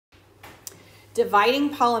dividing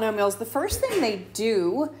polynomials, the first thing they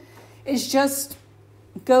do is just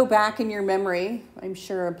go back in your memory, I'm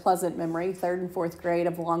sure a pleasant memory, 3rd and 4th grade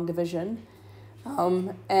of long division,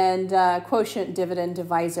 and quotient, dividend,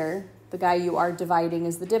 divisor. The guy you are dividing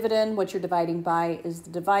is the dividend. What you're dividing by is the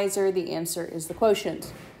divisor. The answer is the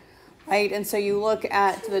quotient, right? And so you look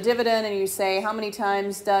at the dividend and you say, how many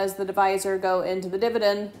times does the divisor go into the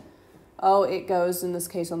dividend? Oh, it goes, in this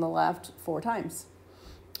case on the left, 4 times.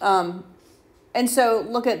 And so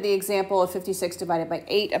look at the example of 56 divided by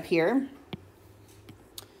 8 up here.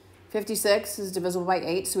 56 is divisible by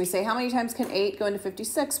 8. So we say, how many times can 8 go into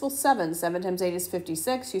 56? Well, 7. 7 times 8 is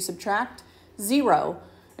 56. You subtract 0.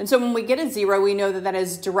 And so when we get a 0, we know that that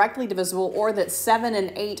is directly divisible, or that 7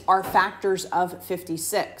 and 8 are factors of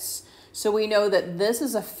 56. So we know that this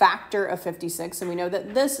is a factor of 56, and we know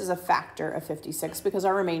that this is a factor of 56 because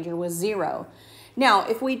our remainder was 0. Now,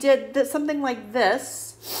 if we did something like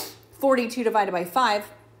this, 42 divided by 5,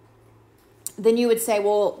 then you would say,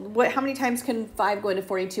 well, how many times can 5 go into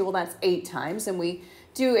 42? Well, that's 8 times, and we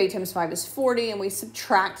do 8 times 5 is 40, and we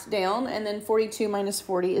subtract down, and then 42 minus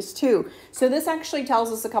 40 is 2. So this actually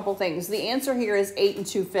tells us a couple things. The answer here is 8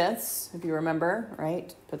 2/5, if you remember,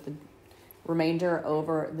 right? Put the remainder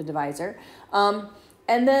over the divisor. And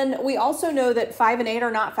then we also know that 5 and 8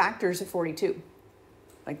 are not factors of 42.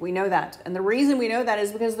 Like, we know that. And the reason we know that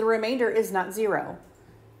is because the remainder is not 0.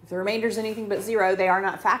 If the remainder is anything but 0, they are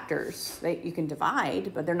not factors. You can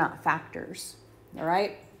divide, but they're not factors. All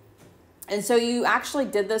right? And so you actually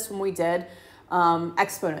did this when we did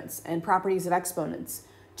exponents and properties of exponents.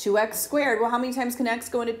 2x squared. Well, how many times can x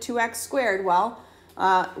go into 2x squared? Well,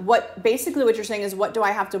 basically what you're saying is, what do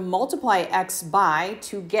I have to multiply x by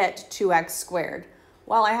to get 2x squared?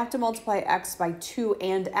 Well, I have to multiply x by 2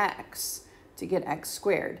 and x to get x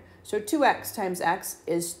squared. So 2x times x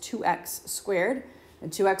is 2x squared,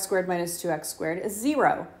 and 2x squared minus 2x squared is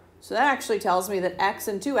 0. So that actually tells me that x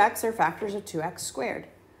and 2x are factors of 2x squared.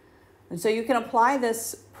 And so you can apply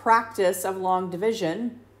this practice of long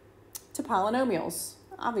division to polynomials,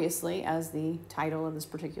 obviously, as the title of this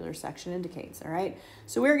particular section indicates, all right?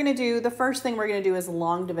 So we're going to do, the first thing we're going to do is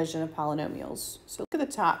long division of polynomials. So look at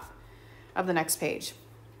the top of the next page.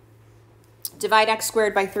 Divide x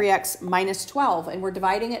squared by 3x minus 12, and we're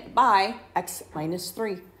dividing it by x minus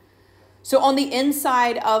 3. So on the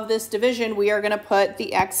inside of this division, we are going to put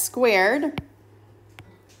the x squared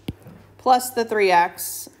plus the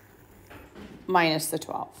 3x minus the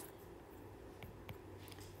 12.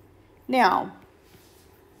 Now,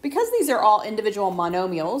 because these are all individual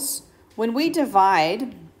monomials, when we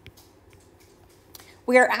divide,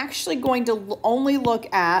 we are actually going to only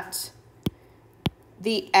look at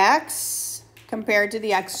the x compared to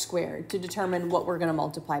the x squared to determine what we're going to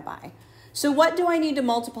multiply by. So what do I need to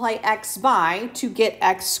multiply x by to get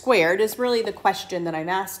x squared is really the question that I'm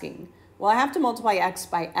asking. Well, I have to multiply x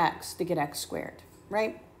by x to get x squared,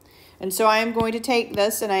 right? And so I am going to take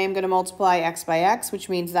this and I am going to multiply x by x, which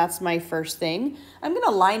means that's my first thing. I'm going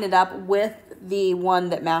to line it up with the one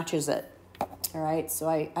that matches it. All right, so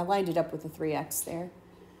I lined it up with the 3x there.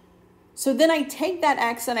 So then I take that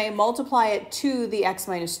x and I multiply it to the x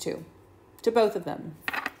minus 2, to both of them.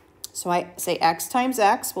 So I say x times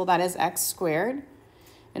x, well, that is x squared.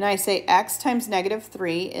 And I say x times negative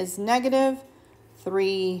 3 is negative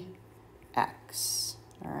 3x.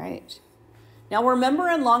 All right. Now remember,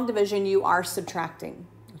 in long division, you are subtracting,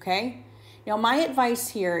 okay? Now my advice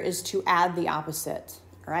here is to add the opposite,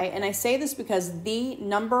 all right? And I say this because the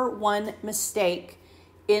number one mistake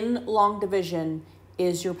in long division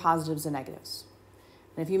is your positives and negatives.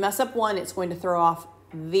 And if you mess up one, it's going to throw off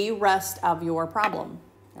the rest of your problem,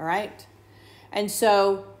 all right? And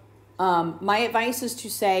so my advice is to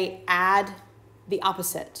say add the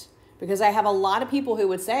opposite, because I have a lot of people who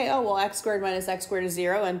would say, oh, well, x squared minus x squared is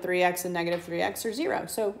 0, and 3x and negative 3x are 0.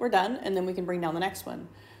 So we're done, and then we can bring down the next one.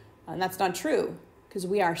 And that's not true, because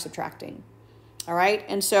we are subtracting. All right?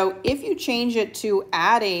 And so if you change it to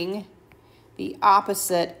adding the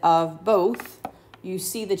opposite of both, you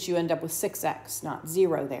see that you end up with 6x, not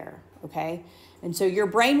 0 there, okay? And so your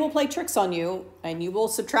brain will play tricks on you, and you will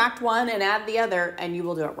subtract one and add the other, and you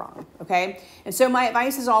will do it wrong, okay? And so my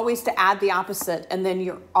advice is always to add the opposite, and then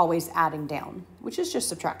you're always adding down, which is just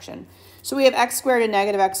subtraction. So we have x squared and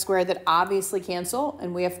negative x squared that obviously cancel,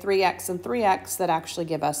 and we have 3x and 3x that actually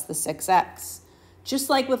give us the 6x. Just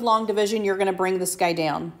like with long division, you're going to bring this guy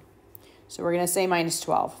down. So we're going to say minus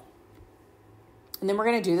 12. And then we're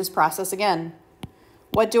going to do this process again.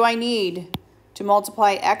 What do I need to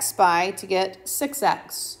multiply x by to get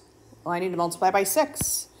 6x? Well, I need to multiply by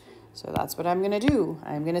 6. So that's what I'm going to do.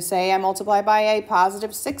 I'm going to say I multiply by a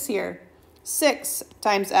positive 6 here. 6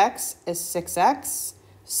 times x is 6x.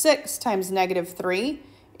 6 times negative 3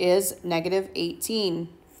 is negative 18.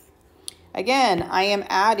 Again, I am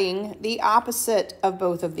adding the opposite of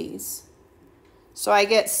both of these. So I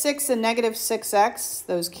get 6 and negative 6x,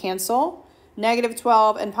 those cancel. Negative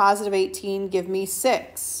 12 and positive 18 give me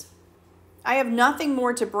 6. I have nothing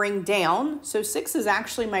more to bring down, so 6 is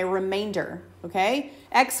actually my remainder, okay?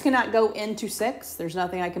 X cannot go into 6. There's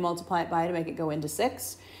nothing I can multiply it by to make it go into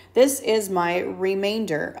 6. This is my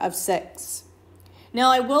remainder of 6.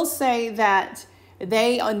 Now, I will say that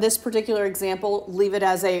they, on this particular example, leave it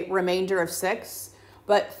as a remainder of 6,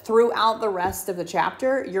 but throughout the rest of the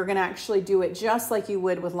chapter, you're going to actually do it just like you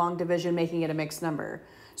would with long division, making it a mixed number.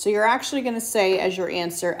 So you're actually going to say as your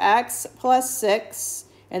answer x plus 6,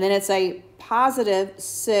 and then it's a positive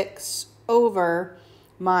 6 over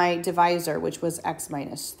my divisor, which was x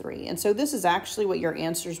minus 3. And so this is actually what your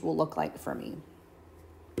answers will look like for me.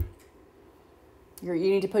 You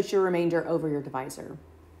need to put your remainder over your divisor,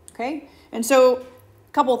 okay? And so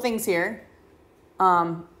a couple of things here.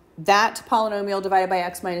 That polynomial divided by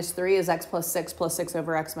x minus 3 is x plus 6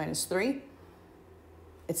 over x minus 3.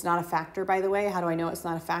 It's not a factor, by the way. How do I know it's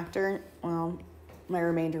not a factor? Well, my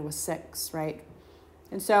remainder was 6, right?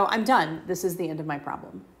 And so I'm done. This is the end of my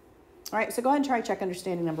problem. All right, so go ahead and try check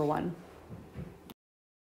understanding number 1.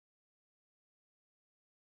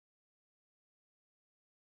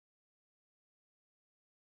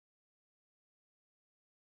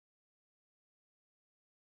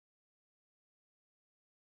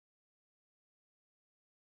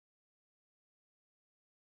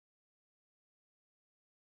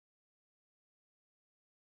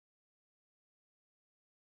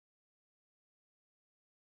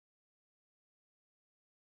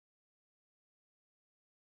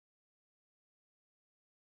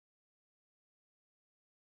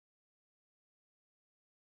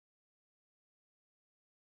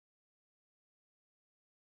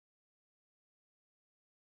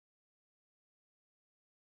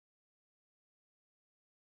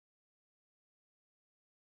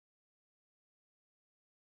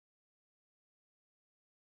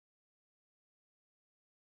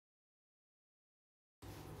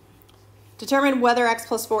 Determine whether x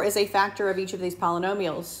plus 4 is a factor of each of these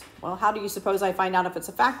polynomials. Well, how do you suppose I find out if it's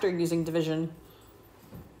a factor using division?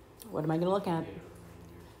 What am I going to look at?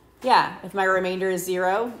 Yeah, if my remainder is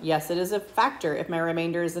 0, yes, it is a factor. If my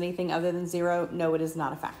remainder is anything other than 0, no, it is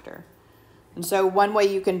not a factor. And so one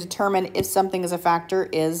way you can determine if something is a factor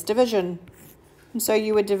is division. And so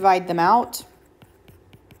you would divide them out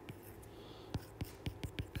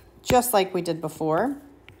just like we did before.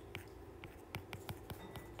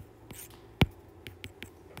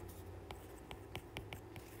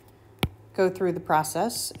 Go through the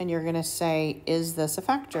process and you're going to say, is this a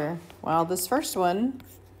factor? Well, this first one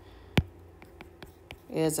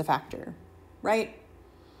is a factor, right?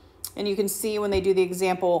 And you can see when they do the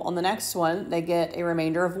example on the next one, they get a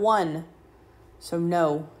remainder of 1. So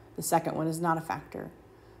no, the second one is not a factor.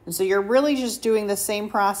 And so you're really just doing the same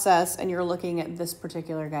process and you're looking at this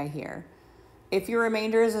particular guy here. If your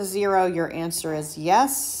remainder is a 0, your answer is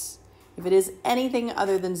yes. If it is anything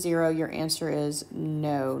other than 0, your answer is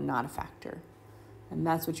no, not a factor. And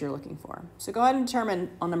that's what you're looking for. So go ahead and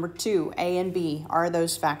determine on number 2, A and B, are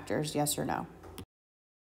those factors, yes or no?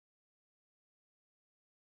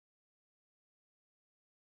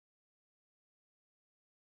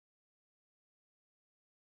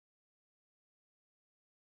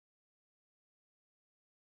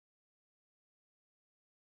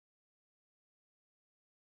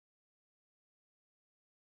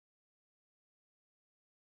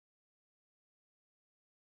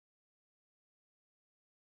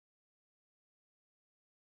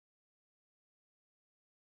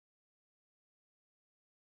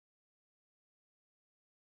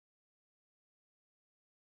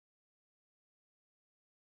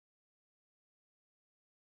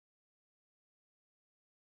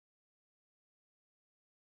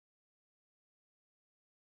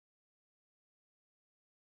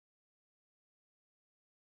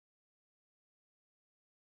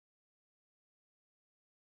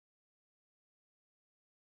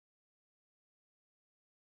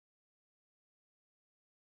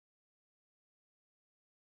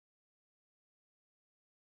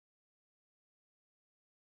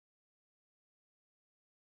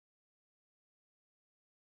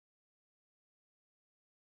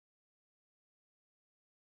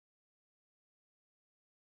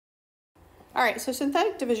 All right, so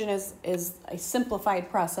synthetic division is a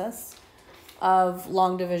simplified process of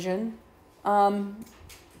long division.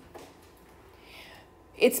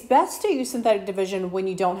 It's best to use synthetic division when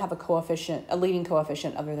you don't have a coefficient, a leading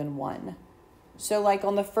coefficient other than 1. So like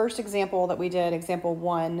on the first example that we did, example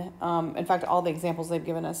 1, in fact, all the examples they've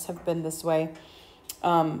given us have been this way.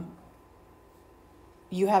 You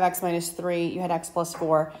have x minus 3, you had x plus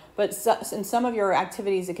 4, but in some of your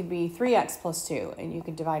activities, it could be 3x plus 2, and you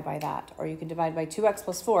can divide by that, or you can divide by 2x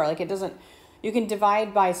plus 4. Like it doesn't, you can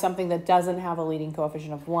divide by something that doesn't have a leading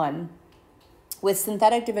coefficient of 1. With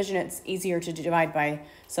synthetic division, it's easier to divide by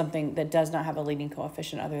something that does not have a leading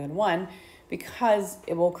coefficient other than 1, because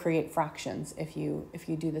it will create fractions if you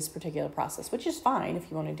do this particular process, which is fine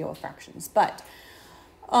if you want to deal with fractions. But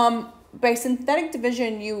by synthetic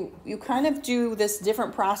division, you kind of do this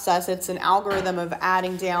different process. It's an algorithm of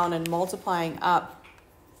adding down and multiplying up.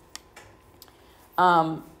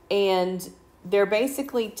 And they're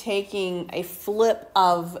basically taking a flip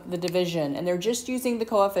of the division, and they're just using the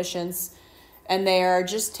coefficients, and they're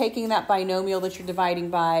just taking that binomial that you're dividing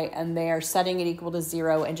by, and they're setting it equal to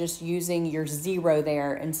 0 and just using your 0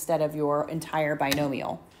 there instead of your entire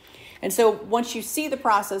binomial. And so once you see the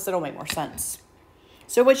process, it'll make more sense.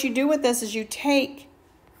 So what you do with this is you take,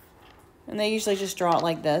 and they usually just draw it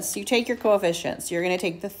like this, you take your coefficients. You're going to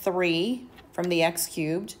take the 3 from the x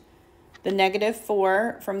cubed, the negative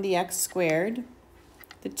 4 from the x squared,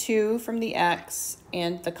 the 2 from the x,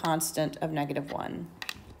 and the constant of negative 1.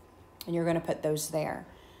 And you're going to put those there.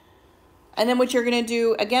 And then what you're going to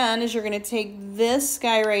do, again, is you're going to take this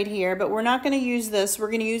guy right here, but we're not going to use this. We're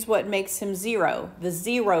going to use what makes him 0, the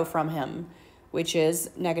 0 from him, which is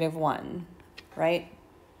negative 1, right?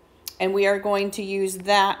 And we are going to use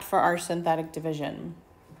that for our synthetic division.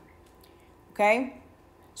 Okay?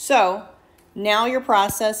 So now your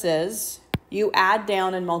process is you add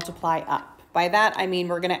down and multiply up. By that, I mean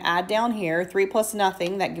we're going to add down here, 3 plus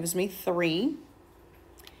nothing, that gives me 3.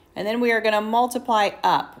 And then we are going to multiply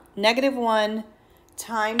up. Negative 1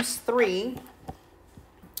 times 3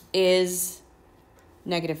 is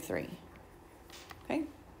negative 3. Okay?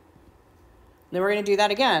 Then we're going to do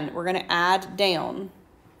that again. We're going to add down.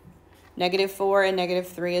 Negative 4 and negative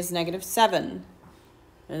 3 is negative 7.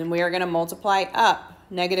 And then we are going to multiply up.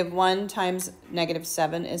 Negative 1 times negative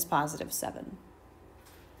 7 is positive 7.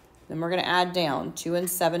 Then we're going to add down. 2 and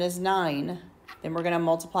 7 is 9. Then we're going to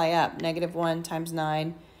multiply up. Negative 1 times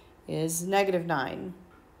 9 is negative 9.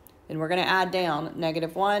 Then we're going to add down.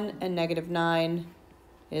 Negative 1 and negative 9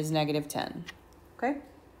 is negative 10. Okay?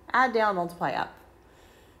 Add down, multiply up.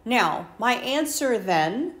 Now, my answer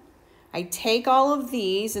then, I take all of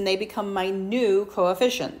these and they become my new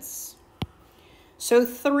coefficients. So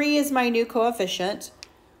 3 is my new coefficient.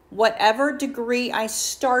 Whatever degree I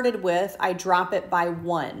started with, I drop it by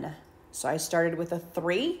 1. So I started with a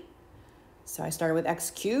 3. So I started with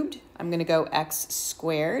x cubed. I'm going to go x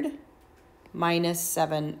squared minus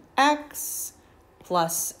 7x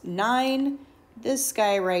plus 9. This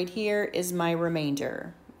guy right here is my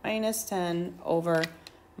remainder. Minus 10 over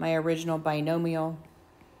my original binomial,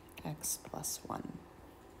 x plus 1.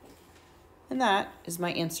 And that is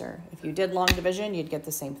my answer. If you did long division, you'd get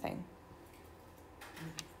the same thing.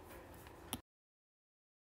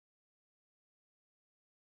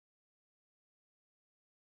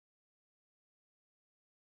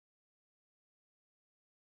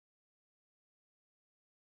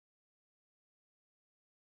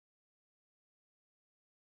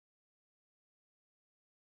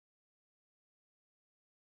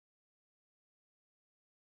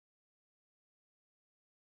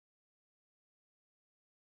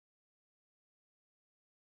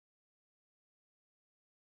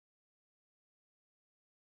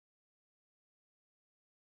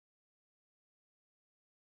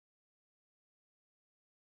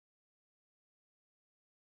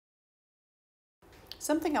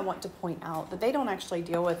 Something I want to point out that they don't actually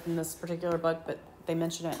deal with in this particular book, but they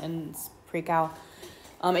mention it in pre-cal.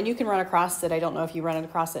 And you can run across it. I don't know if you run it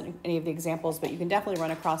across it in any of the examples, but you can definitely run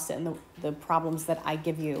across it in the problems that I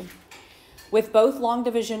give you. With both long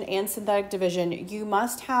division and synthetic division, you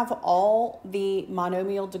must have all the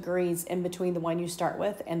monomial degrees in between the one you start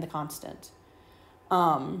with and the constant.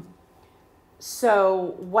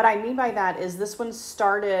 So what I mean by that is this one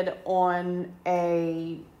started on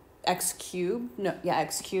a x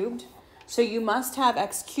cubed. So you must have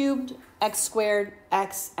x cubed, x squared,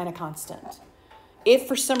 x, and a constant. If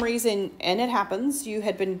for some reason, and it happens, you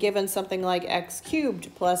had been given something like x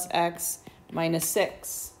cubed plus x minus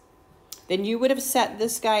 6, then you would have set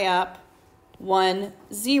this guy up 1,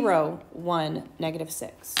 0, 1, negative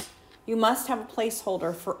 6. You must have a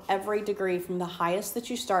placeholder for every degree from the highest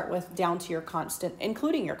that you start with down to your constant,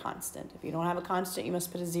 including your constant. If you don't have a constant, you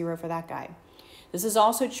must put a 0 for that guy. This is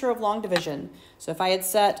also true of long division. So if I had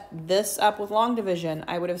set this up with long division,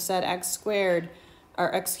 I would have said x squared,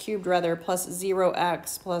 or x cubed rather, plus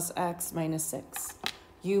 0x plus x minus 6.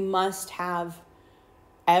 You must have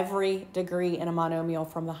every degree in a monomial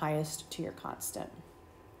from the highest to your constant.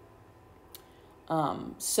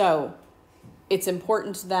 So it's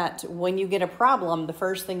important that when you get a problem, the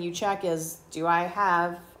first thing you check is, do I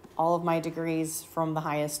have all of my degrees from the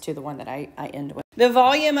highest to the one that I end with? The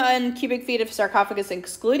volume in cubic feet of sarcophagus,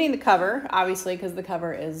 excluding the cover, obviously because the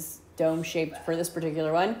cover is dome-shaped for this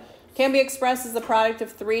particular one, can be expressed as the product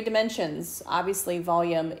of 3 dimensions. Obviously,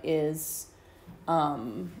 volume is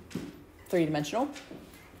 3-dimensional.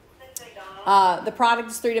 The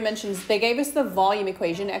product is 3 dimensions. They gave us the volume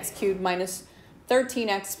equation, x cubed minus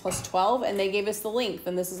 13x plus 12, and they gave us the length,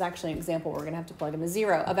 and this is actually an example we're going to have to plug in the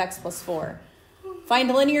 0 of x plus 4.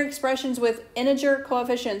 Find linear expressions with integer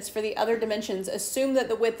coefficients for the other dimensions. Assume that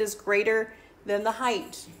the width is greater than the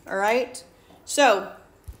height, all right? So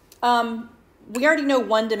we already know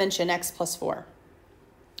one dimension, x plus 4.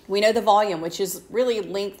 We know the volume, which is really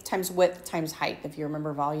length times width times height, if you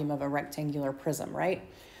remember volume of a rectangular prism, right?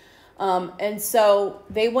 And so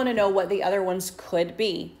they want to know what the other ones could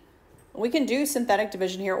be. We can do synthetic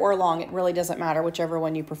division here or long. It really doesn't matter, whichever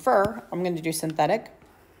one you prefer. I'm going to do synthetic.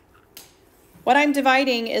 What I'm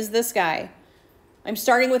dividing is this guy. I'm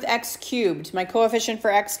starting with x cubed. My coefficient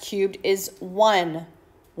for x cubed is 1.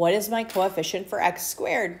 What is my coefficient for x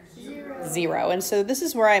squared? 0. And so this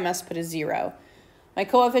is where I must put a 0. My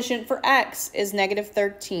coefficient for x is negative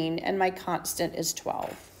 13, and my constant is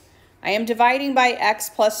 12. I am dividing by x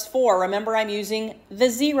plus 4. Remember, I'm using the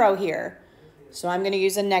 0 here. So I'm going to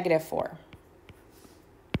use a negative 4.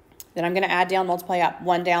 Then I'm going to add down, multiply up.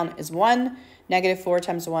 1 down is 1. Negative 4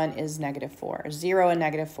 times 1 is negative 4. 0 and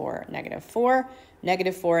negative 4, negative 4.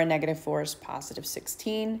 Negative 4 and negative 4 is positive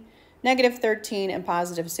 16. Negative 13 and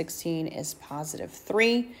positive 16 is positive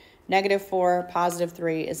 3. Negative 4, positive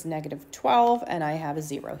 3 is negative 12, and I have a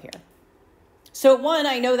 0 here. So 1,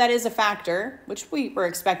 I know that is a factor, which we were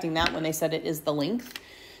expecting that when they said it is the length.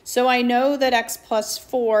 So I know that x plus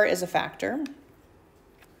 4 is a factor.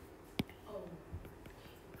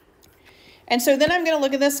 And so then I'm going to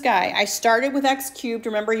look at this guy. I started with x cubed.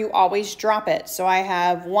 Remember, you always drop it. So I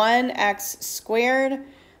have 1x squared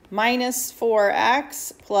minus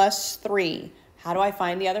 4x plus 3. How do I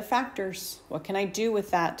find the other factors? What can I do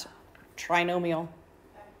with that trinomial?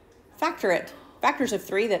 Factor it. Factors of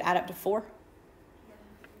 3 that add up to 4.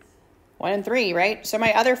 1 and 3, right? So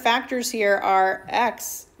my other factors here are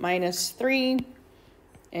x minus 3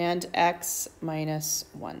 and x minus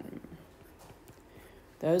 1.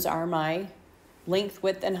 Those are my length,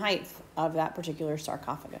 width, and height of that particular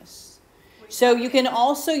sarcophagus. So you can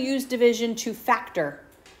also use division to factor,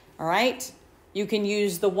 all right? You can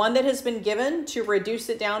use the one that has been given to reduce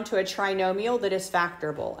it down to a trinomial that is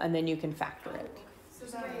factorable, and then you can factor it. So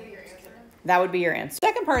that would be your answer? That would be your answer.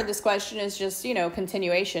 Second part of this question is just,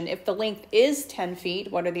 continuation. If the length is 10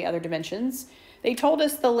 feet, what are the other dimensions? They told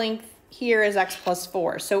us the length here is x plus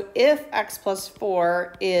 4. So if x plus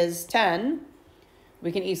 4 is 10,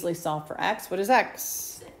 we can easily solve for x. What is x?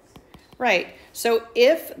 6. Right. So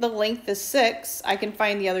if the length is 6, I can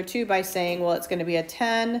find the other two by saying, well, it's going to be a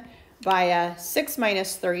 10 by a 6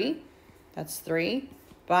 minus 3. That's 3.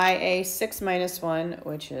 By a 6 minus 1,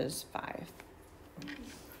 which is 5.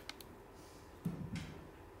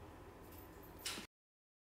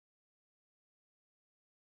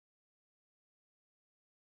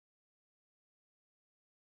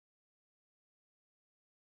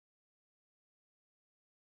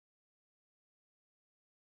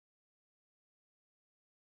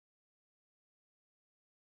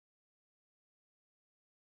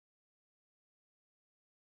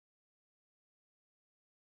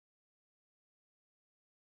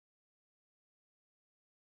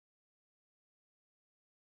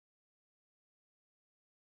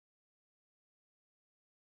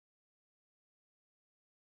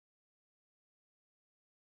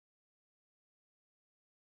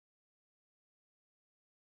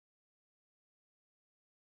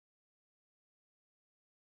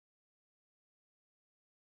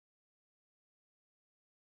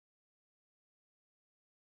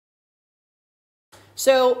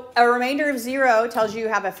 So a remainder of 0 tells you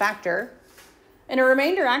have a factor. And a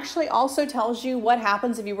remainder actually also tells you what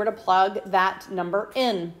happens if you were to plug that number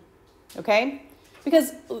in. Okay?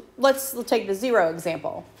 Because let's take the 0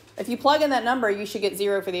 example. If you plug in that number, you should get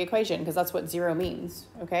 0 for the equation because that's what 0 means.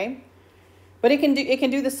 Okay? But it can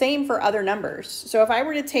do the same for other numbers. So if I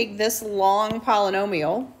were to take this long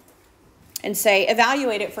polynomial and say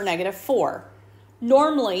evaluate it for negative 4.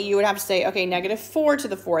 Normally, you would have to say, okay, negative 4 to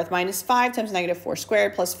the 4th minus 5 times negative 4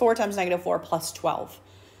 squared plus 4 times negative 4 plus 12,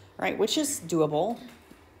 right? Which is doable,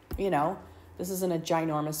 This isn't a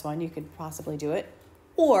ginormous one. You could possibly do it.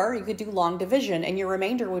 Or you could do long division, and your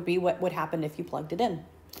remainder would be what would happen if you plugged it in.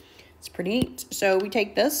 It's pretty neat. So we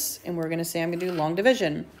take this, and we're going to say I'm going to do long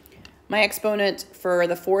division. My exponent for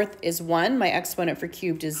the fourth is 1. My exponent for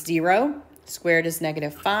cubed is 0. Squared is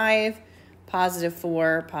 -5. Positive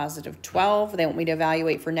 4, positive 12. They want me to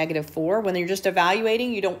evaluate for -4. When you're just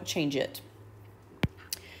evaluating, you don't change it.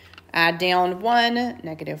 Add down 1,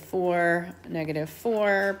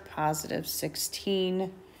 -4, positive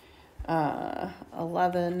 16,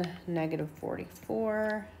 11,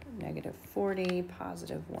 -44, -40,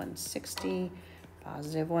 positive 160,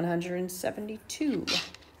 positive 172.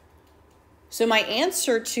 So my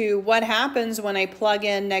answer to what happens when I plug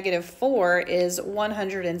in -4 is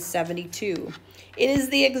 172. It is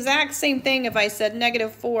the exact same thing if I said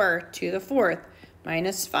 -4 to the fourth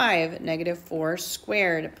minus 5, -4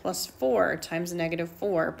 squared plus 4 times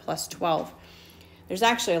 -4 plus 12. There's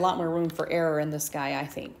actually a lot more room for error in this guy, I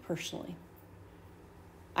think, personally.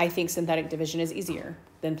 I think synthetic division is easier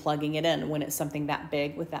than plugging it in when it's something that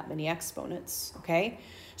big with that many exponents, okay?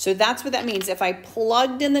 So that's what that means. If I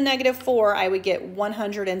plugged in the -4, I would get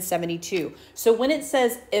 172. So when it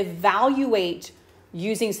says evaluate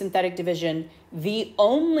using synthetic division, the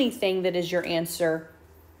only thing that is your answer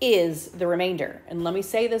is the remainder. And let me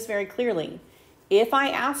say this very clearly. If I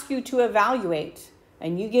ask you to evaluate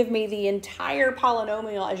and you give me the entire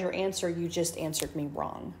polynomial as your answer, you just answered me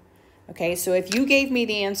wrong. Okay, so if you gave me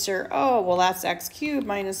the answer, oh, well, that's x cubed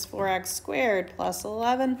minus 4x squared plus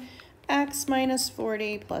 11x minus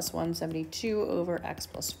 40 plus 172 over x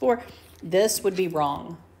plus 4, this would be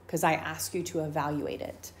wrong because I asked you to evaluate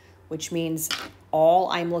it, which means all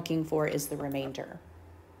I'm looking for is the remainder.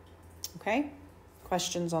 Okay,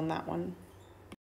 questions on that one?